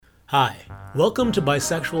Hi, welcome to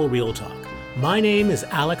Bisexual Real Talk. My name is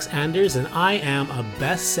Alex Anders and I am a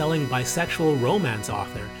best-selling bisexual romance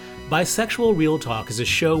author. Bisexual Real Talk is a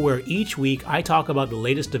show where each week I talk about the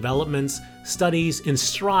latest developments, studies, and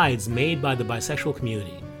strides made by the bisexual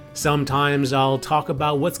community. Sometimes I'll talk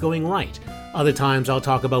about what's going right, other times I'll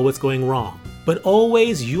talk about what's going wrong. But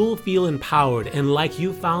always you'll feel empowered and like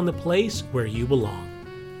you found the place where you belong.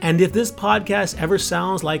 And if this podcast ever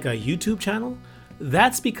sounds like a YouTube channel,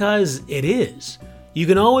 that's because it is. You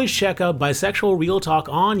can always check out Bisexual Real Talk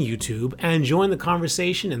on YouTube and join the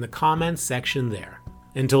conversation in the comments section there.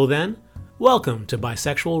 Until then, welcome to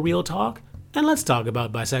Bisexual Real Talk, and let's talk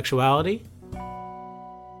about bisexuality.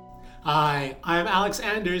 Hi, I'm Alex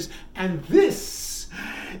Anders, and this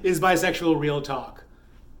is Bisexual Real Talk.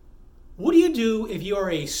 What do you do if you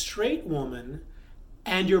are a straight woman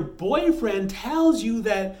and your boyfriend tells you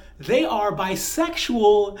that they are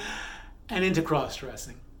bisexual and into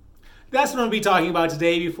cross-dressing? That's what I'm going to be talking about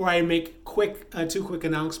today before I make two quick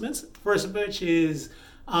announcements. First of which is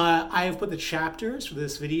I have put the chapters for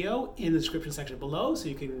this video in the description section below, so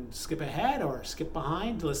you can skip ahead or skip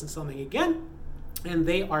behind to listen to something again, and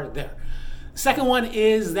they are there. Second one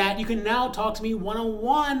is that you can now talk to me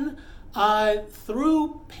one-on-one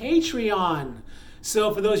through Patreon.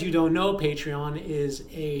 So for those of you who don't know, Patreon is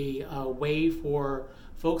a way for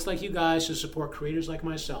folks like you guys to support creators like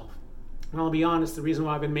myself. And I'll be honest, the reason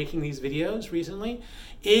why I've been making these videos recently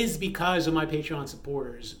is because of my Patreon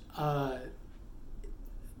supporters.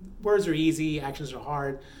 Words are easy, actions are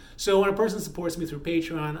hard. So when a person supports me through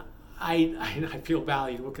Patreon, I feel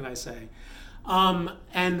valued. What can I say?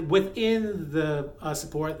 And within the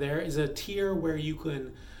support there is a tier where you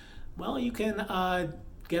can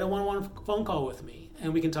get a one-on-one phone call with me,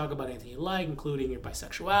 and we can talk about anything you like, including your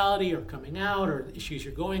bisexuality or coming out or the issues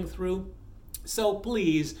you're going through. So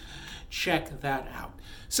please check that out.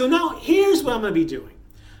 So now here's what I'm going to be doing.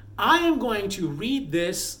 I am going to read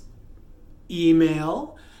this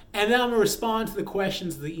email, and then I'm going to respond to the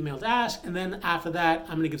questions the email's asked, and then after that,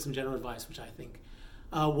 I'm going to give some general advice, which I think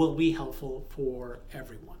will be helpful for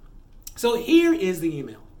everyone. So here is the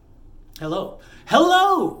email. Hello!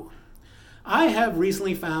 I have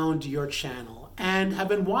recently found your channel and have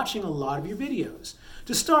been watching a lot of your videos.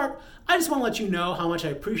 To start, I just want to let you know how much I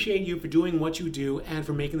appreciate you for doing what you do and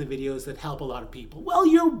for making the videos that help a lot of people. Well,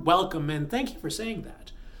 you're welcome, and thank you for saying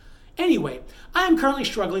that. Anyway, I am currently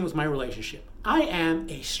struggling with my relationship. I am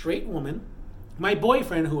a straight woman. My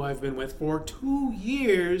boyfriend, who I've been with for 2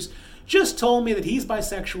 years, just told me that he's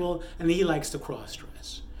bisexual and that he likes to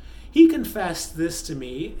cross-dress. He confessed this to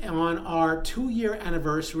me on our 2-year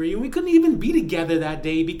anniversary, and we couldn't even be together that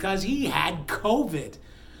day because he had COVID.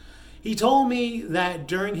 He told me that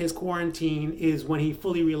during his quarantine is when he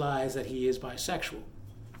fully realized that he is bisexual.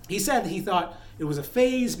 He said that he thought it was a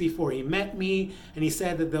phase before he met me, and he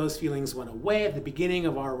said that those feelings went away at the beginning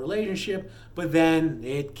of our relationship, but then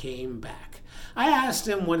it came back. I asked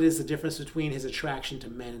him what is the difference between his attraction to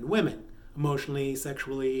men and women, emotionally,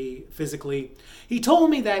 sexually, physically. He told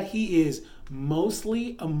me that he is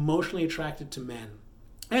mostly emotionally attracted to men,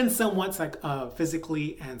 and somewhat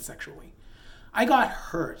physically and sexually. I got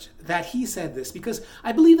hurt that he said this because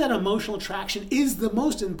I believe that emotional attraction is the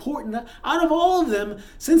most important out of all of them,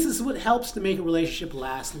 since this is what helps to make a relationship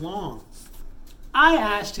last long. I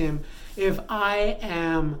asked him if I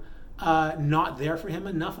am not there for him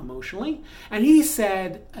enough emotionally, and he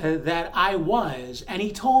said that I was, and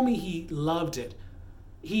he told me he loved it.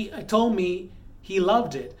 He told me he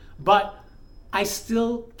loved it, but I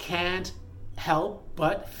still can't help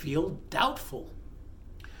but feel doubtful.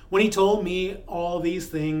 When he told me all these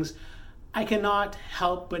things, I cannot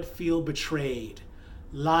help but feel betrayed,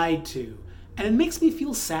 lied to, and it makes me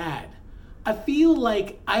feel sad. I feel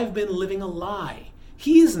like I've been living a lie.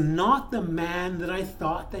 He is not the man that I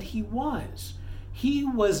thought that he was. He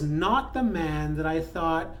was not the man that I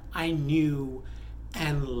thought I knew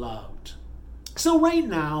and loved. So right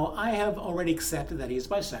now, I have already accepted that he's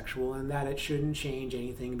bisexual and that it shouldn't change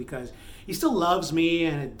anything because he still loves me,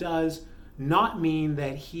 and it does not mean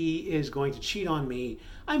that he is going to cheat on me.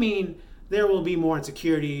 I mean, there will be more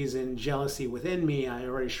insecurities and jealousy within me. I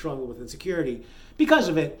already struggle with insecurity because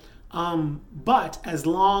of it. But as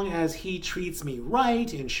long as he treats me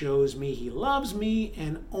right and shows me he loves me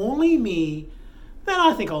and only me, then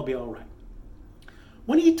I think I'll be all right.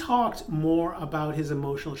 When he talked more about his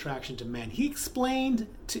emotional attraction to men, he explained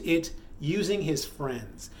it using his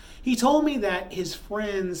friends. He told me that his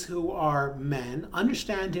friends who are men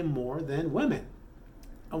understand him more than women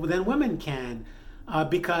can,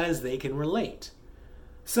 because they can relate.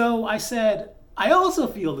 So I said, I also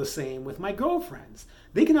feel the same with my girlfriends.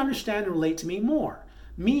 They can understand and relate to me more.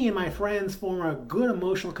 me and my friends form a good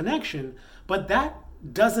emotional connection, but that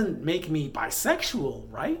doesn't make me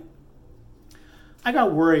bisexual, right? I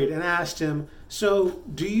got worried and asked him, so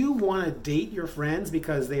do you want to date your friends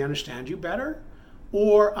because they understand you better?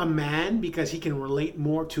 Or a man because he can relate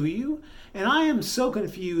more to you? And I am so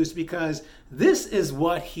confused because this is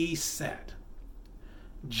what he said.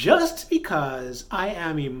 Just because I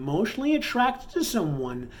am emotionally attracted to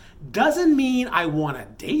someone doesn't mean I want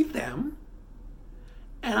to date them.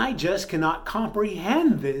 And I just cannot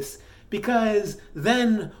comprehend this because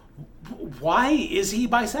then why is he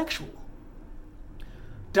bisexual?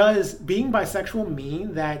 Does being bisexual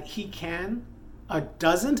mean that he can?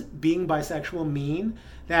 Doesn't being bisexual mean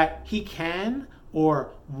that he can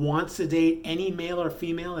or wants to date any male or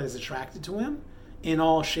female that is attracted to him in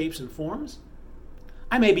all shapes and forms?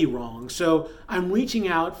 I may be wrong, so I'm reaching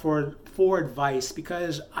out for advice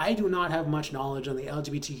because I do not have much knowledge on the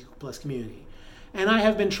LGBTQ plus community. And I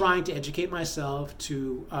have been trying to educate myself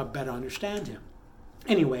to better understand him.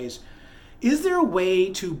 Anyways, is there a way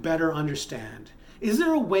to better understand? Is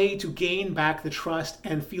there a way to gain back the trust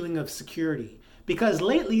and feeling of security? Because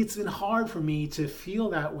lately it's been hard for me to feel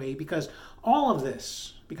that way because of all of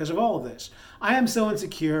this, I am so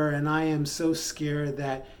insecure and I am so scared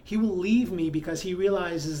that he will leave me because he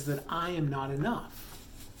realizes that I am not enough.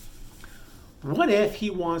 What if he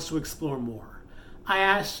wants to explore more? I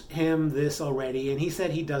asked him this already and he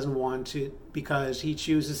said he doesn't want to because he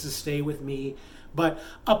chooses to stay with me. But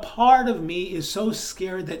a part of me is so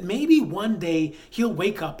scared that maybe one day he'll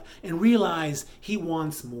wake up and realize he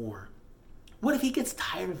wants more. What if he gets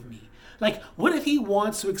tired of me? Like, what if he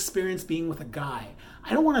wants to experience being with a guy?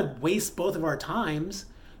 I don't want to waste both of our times.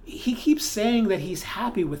 He keeps saying that he's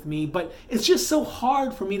happy with me, but it's just so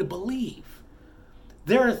hard for me to believe.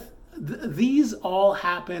 These all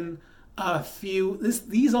happened a few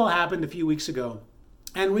weeks ago.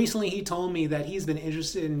 And recently he told me that he's been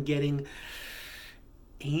interested in getting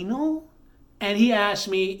anal. And he asked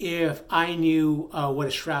me if I knew what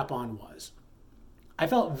a strap-on was. I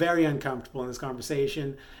felt very uncomfortable in this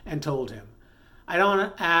conversation and told him. I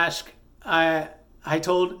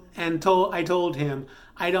told him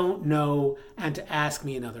I don't know and to ask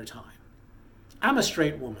me another time. I'm a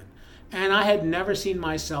straight woman and I had never seen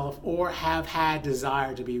myself or have had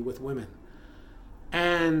desire to be with women.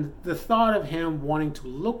 And the thought of him wanting to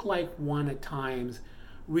look like one at times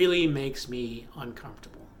really makes me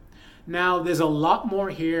uncomfortable. Now, there's a lot more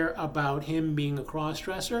here about him being a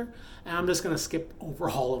cross-dresser, and I'm just going to skip over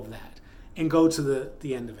all of that and go to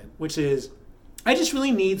the end of it, which is I just really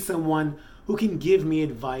need someone who can give me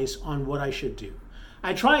advice on what I should do.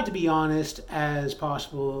 I tried to be honest as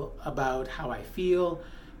possible about how I feel,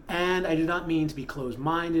 and I do not mean to be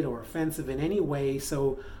closed-minded or offensive in any way,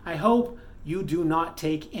 so I hope you do not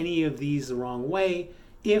take any of these the wrong way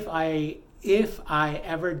if I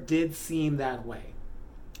ever did seem that way.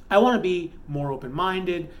 I want to be more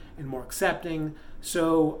open-minded and more accepting,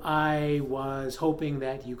 so I was hoping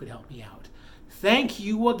that you could help me out. Thank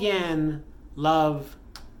you again. Love,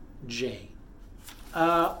 Jay.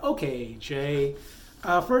 Okay, Jay.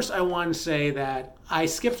 First, I want to say that I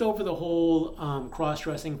skipped over the whole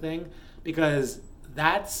cross-dressing thing because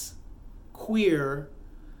that's queer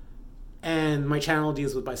and my channel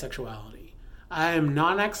deals with bisexuality. I am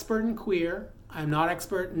not an expert in queer. I'm not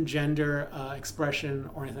expert in gender expression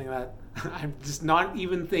or anything like that. I'm just not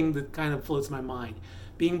even thing that kind of floats my mind.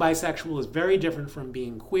 Being bisexual is very different from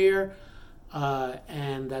being queer,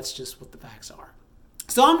 and that's just what the facts are.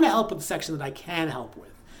 So I'm going to help with the section that I can help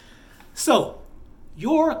with. So,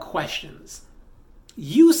 your questions.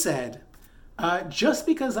 You said, just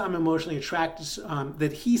because I'm emotionally attracted,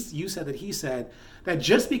 he said that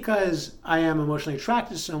just because I am emotionally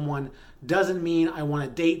attracted to someone doesn't mean I want to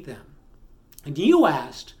date them. And you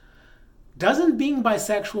asked, doesn't being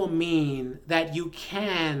bisexual mean that you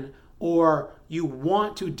can or you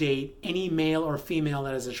want to date any male or female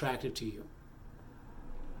that is attractive to you?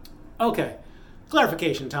 Okay,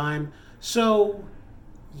 clarification time. So,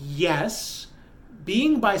 yes,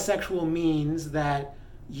 being bisexual means that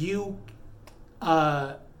you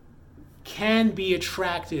can be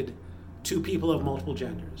attracted to people of multiple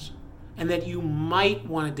genders and that you might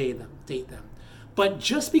want to date them. But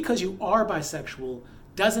just because you are bisexual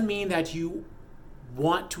doesn't mean that you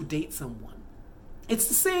want to date someone. It's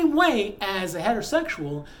the same way as a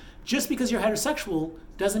heterosexual. Just because you're heterosexual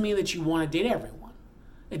doesn't mean that you want to date everyone.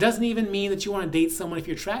 It doesn't even mean that you want to date someone if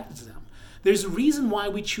you're attracted to them. There's a reason why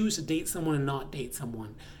we choose to date someone and not date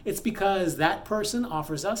someone. It's because that person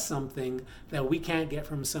offers us something that we can't get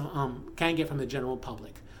from the general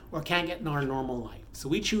public. or can't get in our normal life. So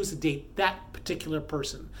we choose to date that particular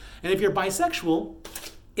person. And if you're bisexual,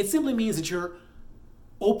 it simply means that you're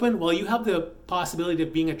open, well, you have the possibility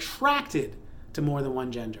of being attracted to more than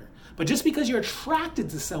one gender. But just because you're attracted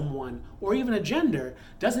to someone or even a gender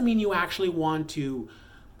doesn't mean you actually want to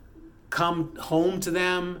come home to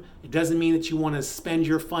them. It doesn't mean that you want to spend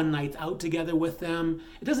your fun nights out together with them.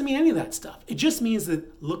 It doesn't mean any of that stuff. It just means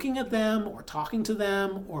that looking at them or talking to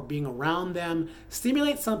them or being around them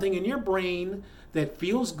stimulates something in your brain that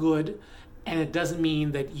feels good, and it doesn't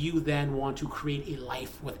mean that you then want to create a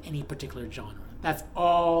life with any particular genre. That's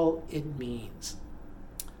all it means.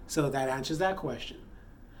 So that answers that question.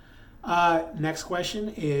 Next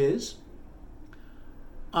question is,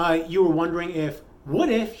 you were wondering what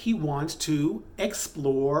if he wants to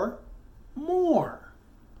explore more?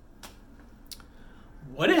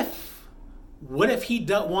 What if he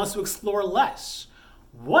wants to explore less?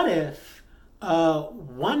 What if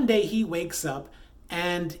one day he wakes up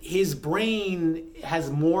and his brain has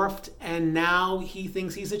morphed and now he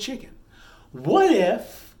thinks he's a chicken? What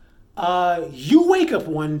if you wake up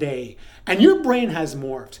one day and your brain has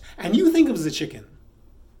morphed and you think of as a chicken?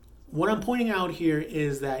 What I'm pointing out here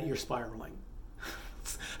is that you're spiraling.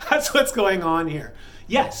 That's what's going on here.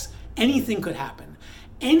 Yes, anything could happen.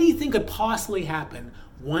 Anything could possibly happen.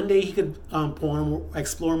 One day he could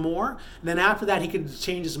explore more. Then after that, he could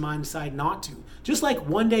change his mind and decide not to. Just like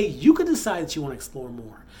one day you could decide that you want to explore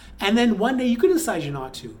more. And then one day you could decide you're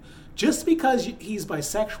not to. Just because he's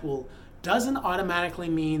bisexual doesn't automatically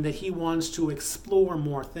mean that he wants to explore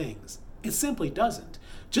more things. It simply doesn't.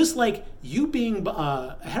 Just like you being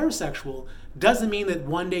heterosexual doesn't mean that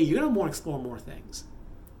one day you're going to want to explore more things.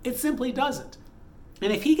 It simply doesn't.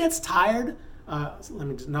 And if he gets tired, let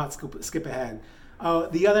me not skip ahead.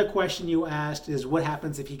 The other question you asked is what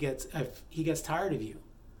happens if he gets tired of you?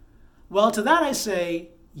 Well, to that I say,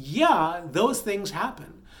 yeah, those things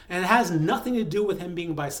happen. And it has nothing to do with him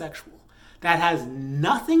being bisexual. That has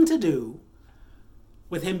nothing to do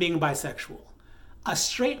with him being bisexual. A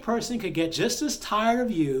straight person could get just as tired of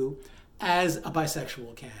you as a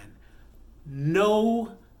bisexual can.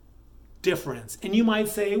 No difference. And you might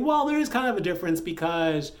say, well, there is kind of a difference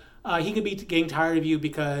because he could be getting tired of you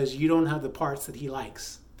because you don't have the parts that he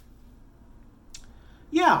likes.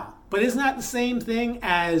 Yeah, but isn't that the same thing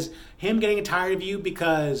as him getting tired of you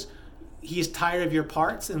because he's tired of your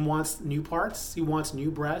parts and wants new parts? He wants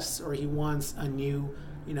new breasts or he wants a new,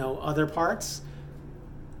 other parts.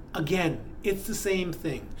 Again, it's the same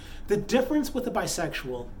thing. The difference with the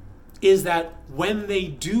bisexual is that when they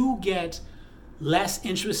do get less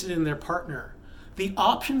interested in their partner, the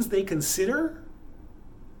options they consider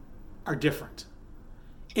are different.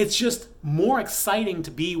 It's just more exciting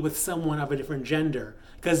to be with someone of a different gender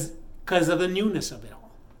because of the newness of it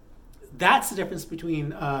all. That's the difference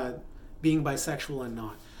between being bisexual and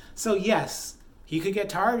not. So yes, he could get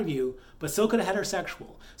tired of you, but so could a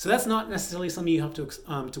heterosexual. So that's not necessarily something you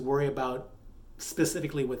have to worry about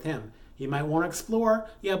specifically with him. You might want to explore,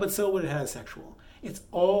 yeah, but so would a heterosexual. It's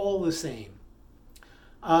all the same.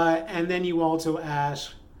 And then you also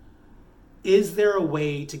ask, is there a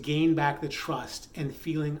way to gain back the trust and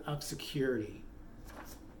feeling of security?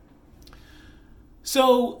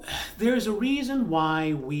 So there's a reason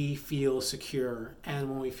why we feel secure and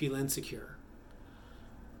when we feel insecure.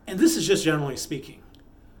 And this is just generally speaking.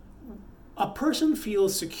 A person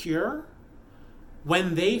feels secure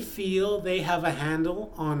when they feel they have a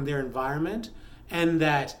handle on their environment and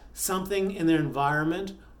that something in their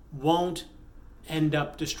environment won't end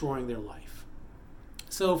up destroying their life.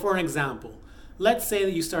 So for an example, let's say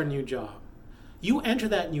that you start a new job. You enter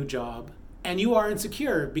that new job and you are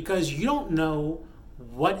insecure because you don't know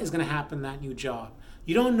what is going to happen in that new job.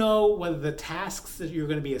 You don't know whether the tasks that you're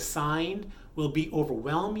going to be assigned will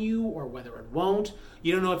overwhelm you or whether it won't.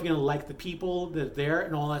 You don't know if you're going to like the people that are there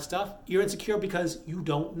and all that stuff. You're insecure because you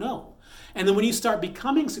don't know. And then when you start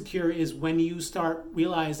becoming secure is when you start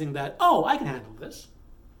realizing that, oh, I can handle this.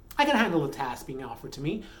 I can handle the task being offered to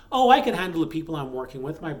me. Oh, I can handle the people I'm working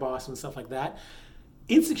with, my boss and stuff like that.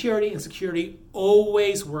 Insecurity and security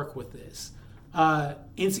always work with this.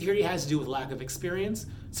 Insecurity has to do with lack of experience.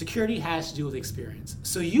 Security has to do with experience.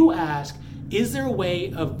 So you ask, is there a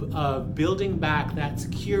way of building back that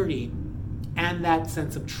security and that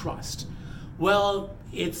sense of trust? Well,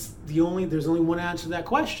 there's only one answer to that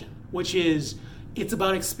question, which is it's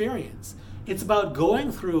about experience. It's about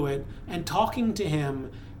going through it and talking to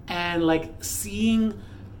him and seeing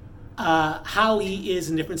how he is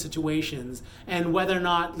in different situations and whether or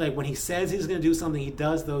not when he says he's going to do something, he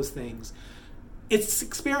does those things. It's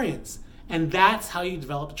experience. And that's how you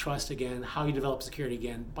develop trust again, how you develop security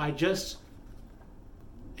again, by just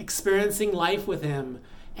experiencing life with him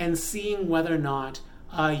and seeing whether or not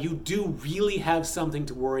you do really have something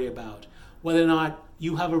to worry about, whether or not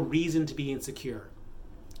you have a reason to be insecure.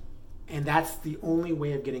 And that's the only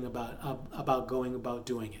way of getting about going about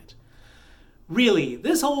doing it. Really,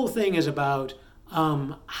 this whole thing is about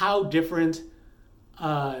how different,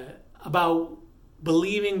 about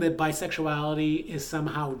believing that bisexuality is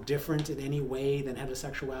somehow different in any way than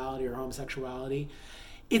heterosexuality or homosexuality.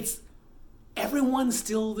 Everyone's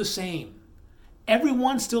still the same.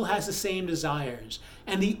 Everyone still has the same desires.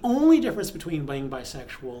 And the only difference between being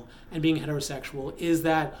bisexual and being heterosexual is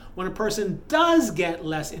that when a person does get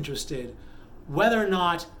less interested, whether or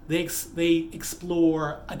not they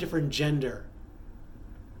explore a different gender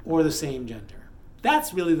or the same gender.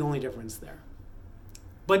 That's really the only difference there.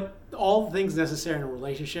 But all the things necessary in a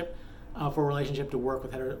relationship, for a relationship to work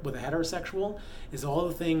with a heterosexual, is all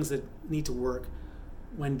the things that need to work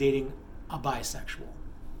when dating a bisexual.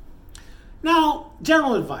 Now,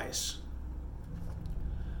 general advice.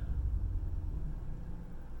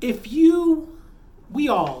 We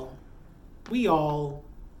all,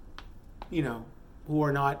 who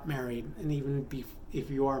are not married, and even if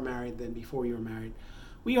you are married, then before you were married,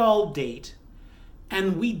 we all date.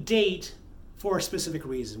 And we date for a specific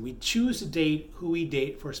reason. We choose to date who we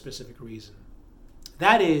date for a specific reason.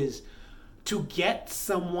 That is to get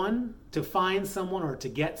someone, to find someone, or to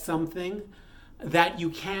get something that you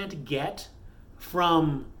can't get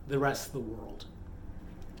from the rest of the world.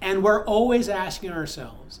 And we're always asking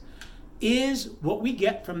ourselves, is what we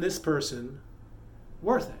get from this person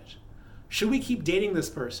worth it? Should we keep dating this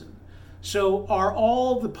person? So are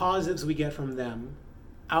all the positives we get from them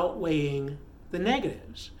outweighing the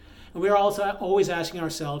negatives? And we're also always asking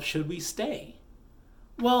ourselves, should we stay?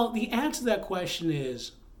 Well, the answer to that question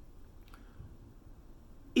is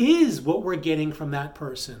what we're getting from that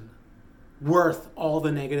person worth all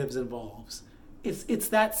the negatives involved? It's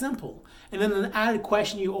that simple. And then an added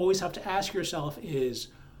question you always have to ask yourself is,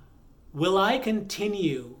 will I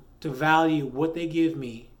continue to value what they give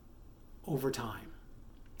me over time?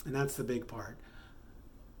 And that's the big part.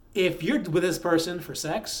 If you're with this person for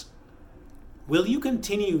sex, will you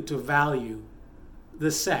continue to value the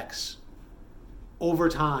sex over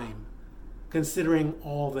time, considering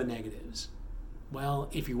all the negatives? Well,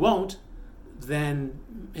 if you won't, then,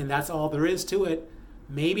 and that's all there is to it,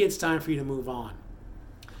 maybe it's time for you to move on.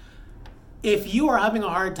 If you are having a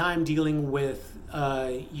hard time dealing with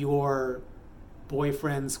your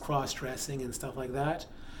boyfriend's cross-dressing and stuff like that,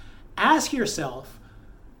 ask yourself,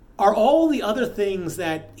 are all the other things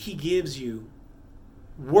that he gives you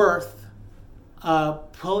worth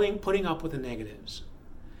putting up with the negatives?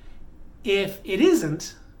 If it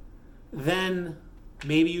isn't, then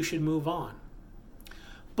maybe you should move on.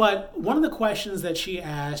 But one of the questions that she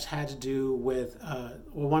asked had to do with,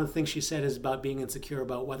 one of the things she said is about being insecure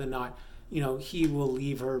about whether or not, he will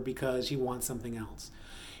leave her because he wants something else.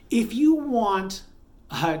 If you want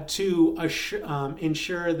to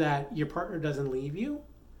ensure that your partner doesn't leave you,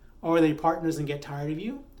 or that your partner doesn't get tired of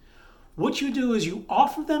you, what you do is you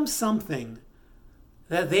offer them something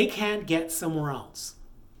that they can't get somewhere else.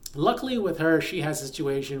 Luckily with her, she has a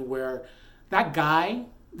situation where that guy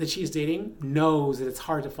that she's dating knows that it's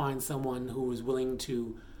hard to find someone who is willing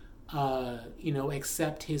to,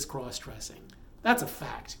 accept his cross-dressing. That's a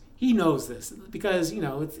fact. He knows this because,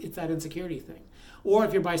 it's that insecurity thing. Or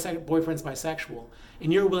if your boyfriend's bisexual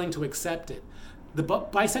and you're willing to accept it, the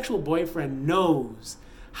bisexual boyfriend knows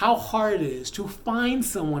how hard it is to find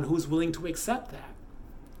someone who's willing to accept that.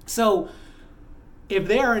 So if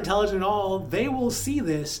they are intelligent at all, they will see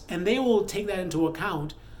this and they will take that into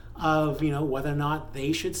account of, whether or not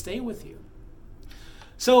they should stay with you.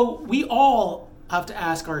 So we all have to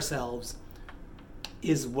ask ourselves,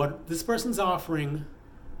 is what this person's offering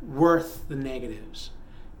worth the negatives?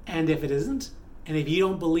 And if it isn't, and if you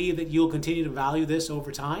don't believe that you'll continue to value this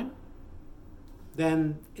over time,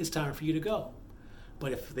 then it's time for you to go.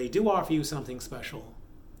 But if they do offer you something special,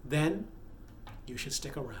 then you should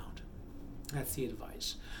stick around. That's the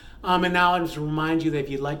advice. And now I'll just remind you that if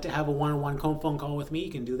you'd like to have a one-on-one phone call with me,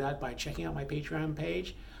 you can do that by checking out my Patreon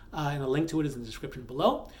page. And a link to it is in the description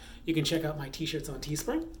below. You can check out my t-shirts on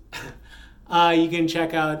Teespring. You can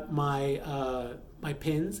check out my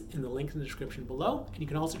pins in the link in the description below. And you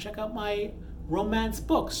can also check out my romance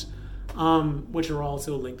books, which are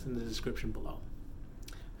also linked in the description below.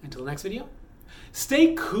 Until the next video,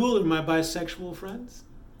 stay cooler, my bisexual friends.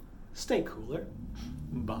 Stay cooler.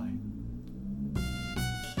 Bye.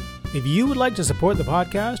 If you would like to support the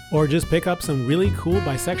podcast or just pick up some really cool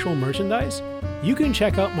bisexual merchandise, you can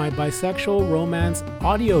check out my bisexual romance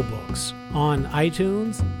audiobooks on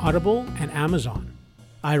iTunes, Audible, and Amazon.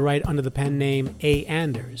 I write under the pen name A.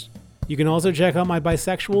 Anders. You can also check out my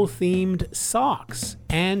bisexual-themed socks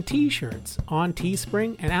and t-shirts on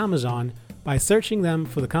Teespring and Amazon by searching them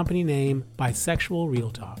for the company name Bisexual Real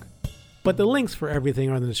Talk. But the links for everything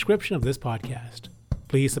are in the description of this podcast.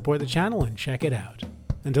 Please support the channel and check it out.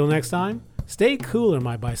 Until next time, stay cooler,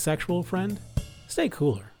 my bisexual friend. Stay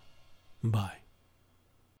cooler. Bye.